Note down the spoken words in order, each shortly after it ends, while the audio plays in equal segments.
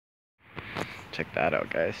check that out,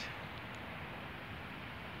 guys.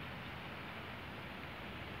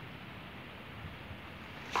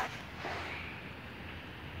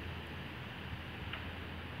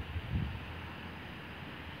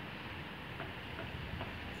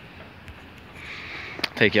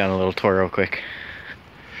 Take you on a little tour real quick.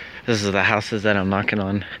 This is the houses that I'm knocking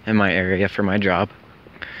on in my area for my job.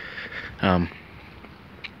 And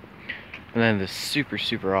then this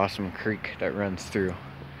super awesome creek that runs through.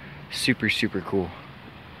 Super cool.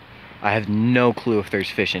 I have no clue if there's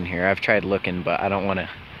fish in here. I've tried looking, but I don't want to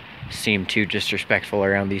seem too disrespectful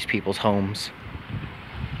around these people's homes.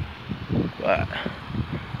 But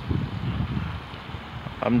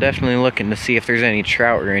I'm definitely looking to see if there's any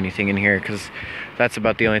trout or anything in here, because that's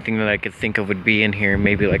about the only thing that I could think of would be in here.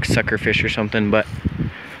 Maybe like suckerfish or something, but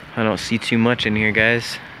I don't see too much in here,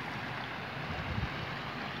 guys.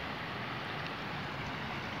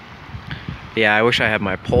 Yeah, I wish I had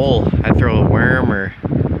my pole. I'd throw a worm or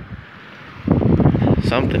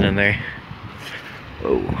something in there.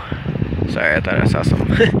 Oh, sorry, I thought I saw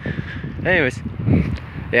something. Anyways,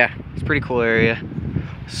 yeah, it's a pretty cool area.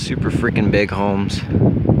 Super freaking big homes.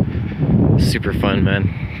 Super fun, man.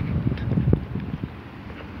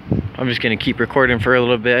 I'm just gonna keep recording for a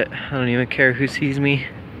little bit. I don't even care who sees me.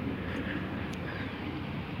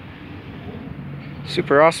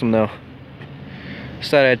 Super awesome though. Just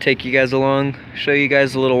thought I'd take you guys along, show you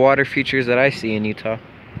guys the little water features that I see in Utah.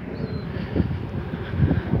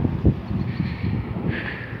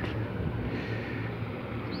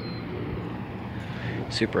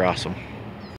 Super awesome.